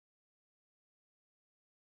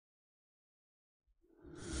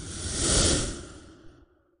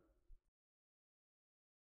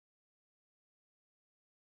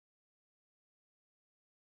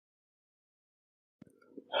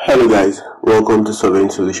Hello guys, welcome to Surveying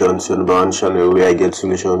Solutions, your number one channel where I get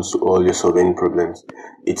solutions to all your surveying problems.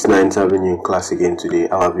 It's 9th Avenue in class again today.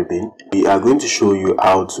 How have you been? We are going to show you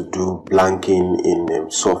how to do blanking in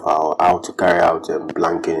SOFA, or how to carry out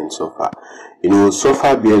blanking in SOFA.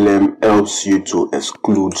 SOFA BLM helps you to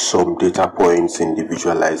exclude some data points in the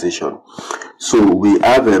visualization. So we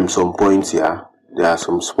have some points here. There are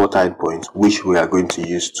some spotlight points which we are going to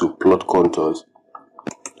use to plot contours.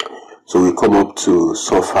 So we come up to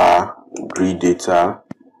SOFA, grid data,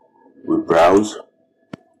 we browse,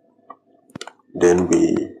 then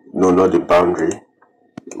not the boundary,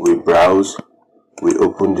 we browse, we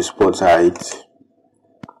open the spotlight.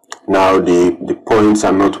 Now the points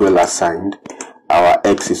are not well assigned. Our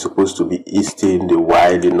X is supposed to be eastern, the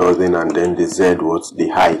Y the northern, and then the Z was the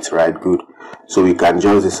height, right? Good. So we can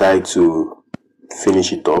just decide to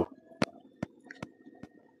finish it up.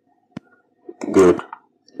 Good.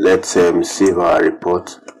 Let's save our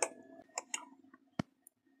report.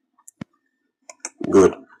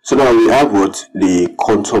 Good. So now we have the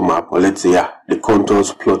contour map, or let's say the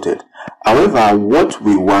contours plotted. However, what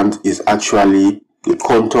we want is actually the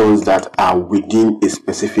contours that are within a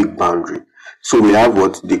specific boundary. So we have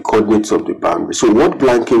the coordinates of the boundary. So what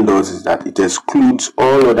blanking does is that it excludes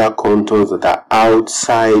all other contours that are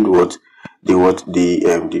outside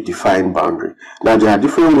the defined boundary. Now there are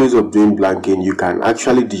different ways of doing blanking. You can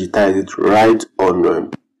actually digitize it right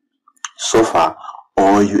on SOFA,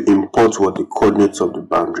 or you import the coordinates of the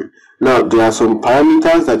boundary. Now there are some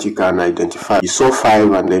parameters that you can identify. You saw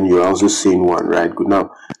 5 and then you're also seeing 1, right? Good. Now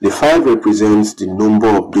the 5 represents the number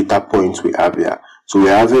of data points we have here. So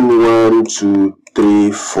we're having 1, 2,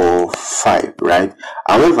 3, 4, 5, right?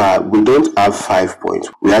 However, we don't have 5 points.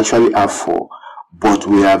 We actually have 4. But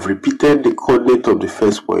we have repeated the coordinate of the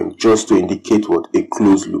first point just to indicate a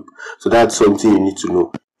closed loop. So that's something you need to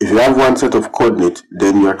know. If you have one set of coordinates,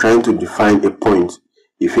 then you are trying to define a point.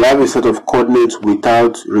 If you have a set of coordinates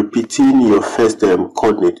without repeating your first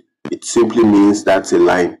coordinate, it simply means that's a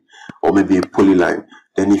line, or maybe a polyline.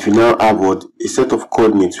 Then if you now have a set of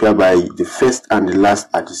coordinates whereby the first and the last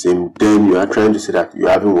are the same, then you are trying to say that you're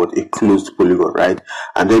having a closed polygon, right?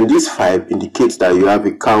 And then this 5 indicates that you have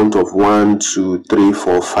a count of 1, 2, 3,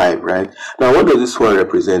 4, 5, right? Now what does this one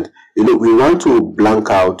represent? We want to blank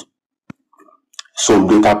out some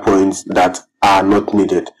data points that are not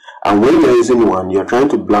needed. And when you're using 1, you're trying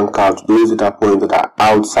to blank out those data points that are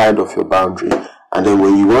outside of your boundary. And then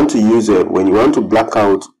when you want to blank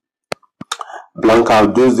out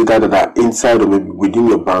those data that are inside or maybe within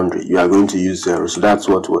your boundary, you are going to use 0. So that's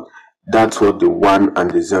what the 1 and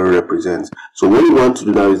the 0 represents. So what we want to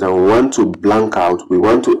do now is that we want to blank out, we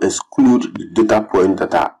want to exclude the data points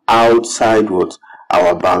that are outside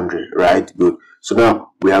our boundary, right? Good. So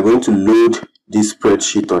now we are going to load this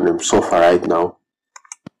spreadsheet on SOFA right now.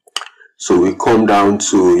 So we come down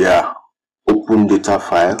to open data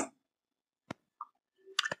file.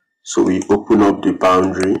 So we open up the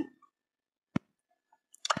boundary.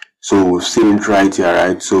 So we've seen it right here,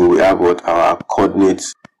 right? So we have our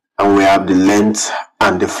coordinates, and we have the length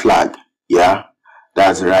and the flag. Yeah,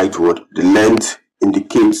 that's right. The length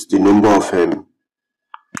indicates the number of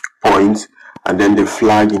points, and then the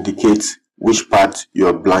flag indicates which part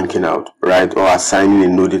you're blanking out, right, or assigning a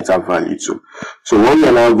no data value to. So what we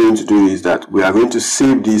are now going to do is that we are going to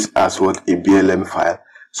save this as a BLM file.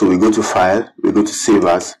 So we go to File, we go to Save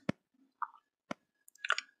As,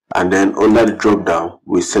 and then under the drop down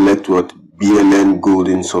we select BLM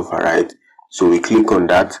Golden SOFA, right? So we click on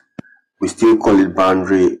that, we still call it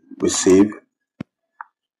boundary, we save.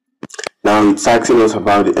 Now it's asking us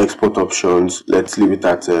about the export options. Let's leave it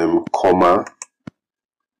at comma.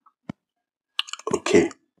 Okay,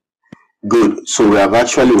 good. So we have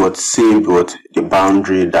actually saved the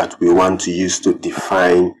boundary that we want to use to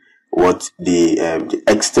define the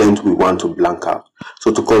extent we want to blank out.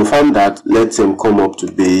 So to confirm that, let's come up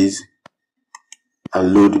to base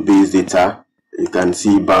and load base data. You can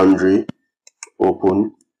see boundary,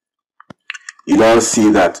 open. You now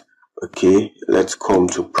see that. Okay, let's come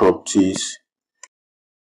to properties.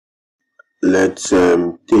 Let's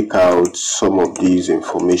take out some of these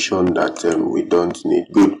information that we don't need.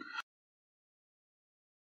 Good.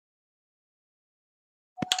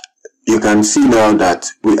 You can see now that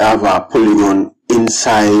we have our polygon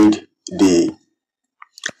inside the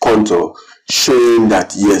contour, showing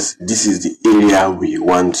that yes, this is the area we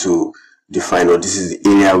want to define, or this is the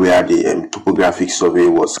area where the topographic survey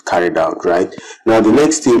was carried out, right? Now the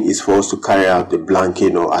next thing is for us to carry out the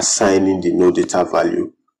blanking or assigning the no data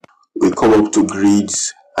value. We come up to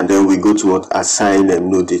grids, and then we go to assign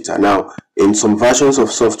no data. Now in some versions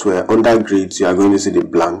of software under grids you are going to see the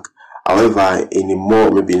blank, However,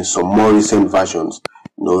 maybe in some more recent versions,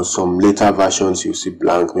 some later versions you see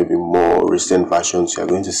blank, maybe more recent versions you are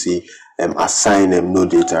going to see assign no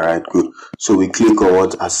data, right? Good. So we click on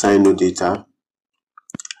what? Assign no data.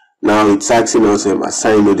 Now it's asking us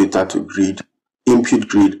assign no data to grid, input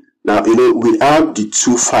grid. Now we have the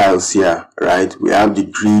two files here, right? We have the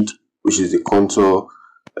grid, which is the contour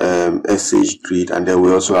sh grid, and then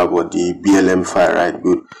we also have the BLM file, right?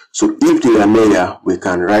 Good. So if they are not here, we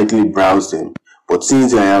can rightly browse them, but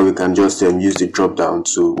since they are here, we can just use the drop down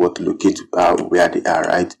to locate where they are,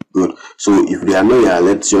 right? Good. So if they are not here,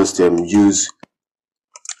 let's just use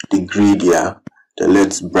the grid here. Then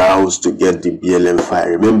let's browse to get the BLM file.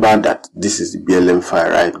 Remember that this is the BLM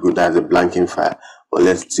file, right? Good. That's a blanking file, but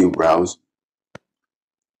let's still browse.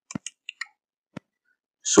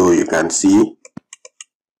 So you can see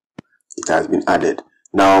it has been added.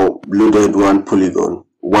 Now loaded one polygon.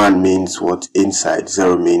 1 means what? Inside.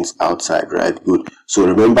 0 means outside, right? Good. So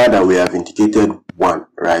remember that we have indicated 1,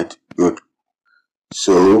 right? Good.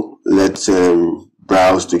 So let's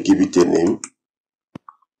browse to give it a name.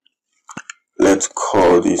 Let's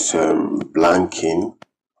call this blanking.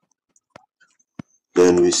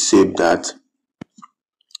 Then we save that.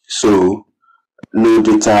 So no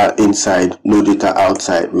data inside, no data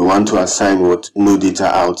outside. We want to assign what? No data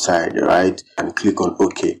outside, right? And click on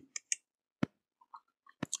OK.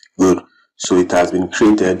 Good. So it has been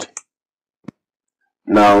created.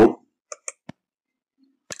 Now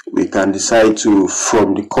we can decide to,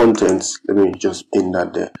 from the contents, let me just pin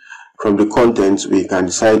that there. From the contents, we can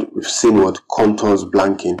decide, we've seen what? Contours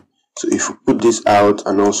blanking. So if we put this out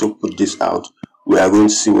and also put this out, we are going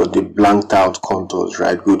to see what? The blanked out contours,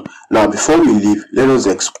 right? Good. Now before we leave, let us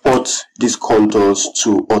export these contours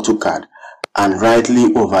to AutoCAD and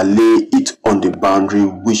rightly overlay it on the boundary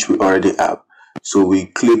which we already have. So we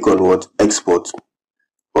click on what? Export.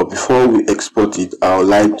 But before we export it, I would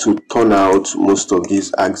like to turn out most of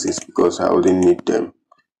these axes because I wouldn't need them.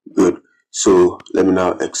 Good. So let me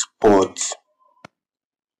now export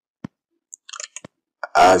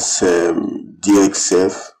as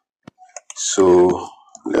DXF. So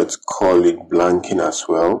let's call it blanking as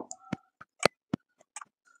well.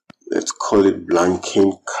 Let's call it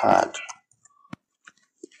blanking card.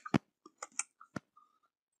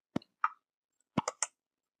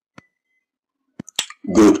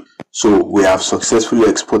 Good. So we have successfully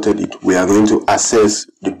exported it. We are going to access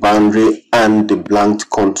the boundary and the blanked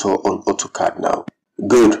contour on AutoCAD now.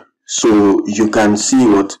 Good. So you can see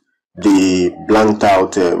what? The blanked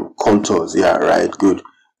out contours here, right? Good.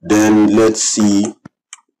 Then let's see.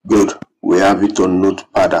 Good. We have it on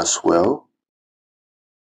Notepad as well.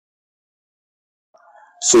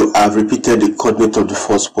 So I've repeated the coordinate of the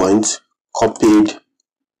first point, copied,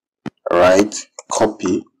 right?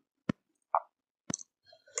 Copy.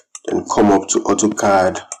 Then come up to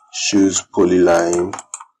AutoCAD, choose polyline,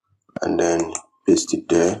 and then paste it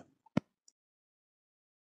there.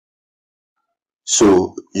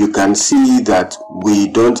 So you can see that we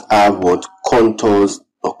don't have what? Contours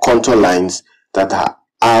or contour lines that are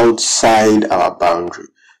outside our boundary.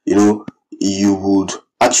 You would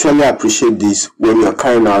actually appreciate this when you're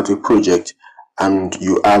carrying out a project and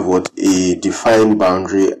you have what? A defined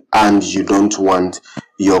boundary, and you don't want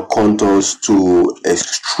your contours to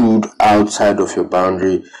extrude outside of your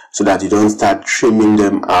boundary, so that you don't start trimming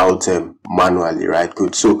them out manually, right?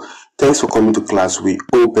 Good. So thanks for coming to class. We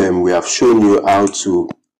hope we have shown you how to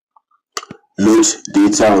load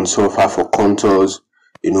data on Surfer for contours,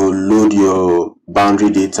 load your boundary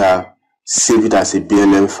data, save it as a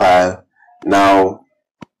BLM file. Now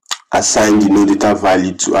assign the no data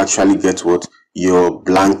value to actually get what? Your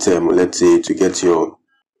blanked let's say to get your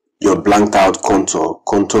blanked out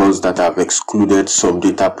contours that have excluded some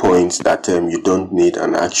data points that you don't need,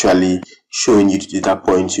 and actually showing you the data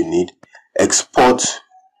points you need. Export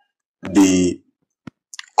the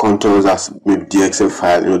contours as maybe DXF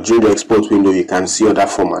file. During the export window you can see other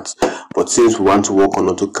formats, but since we want to work on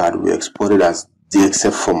AutoCAD, we export it as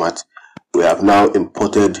DXF format. We have now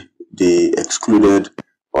imported the excluded,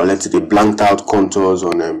 or let's say the blanked out contours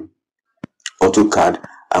on AutoCAD,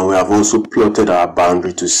 and we have also plotted our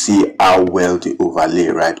boundary to see how well the overlay,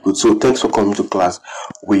 right? Good. So thanks for coming to class.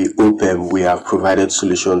 We hope we have provided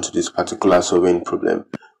solution to this particular solving problem.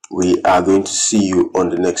 We are going to see you on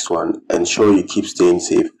the next one. Ensure you keep staying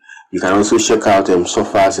safe. You can also check out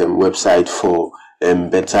Surfer's website for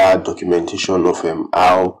better documentation of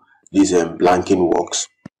how this blanking works.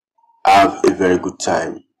 Have a very good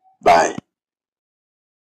time. Bye.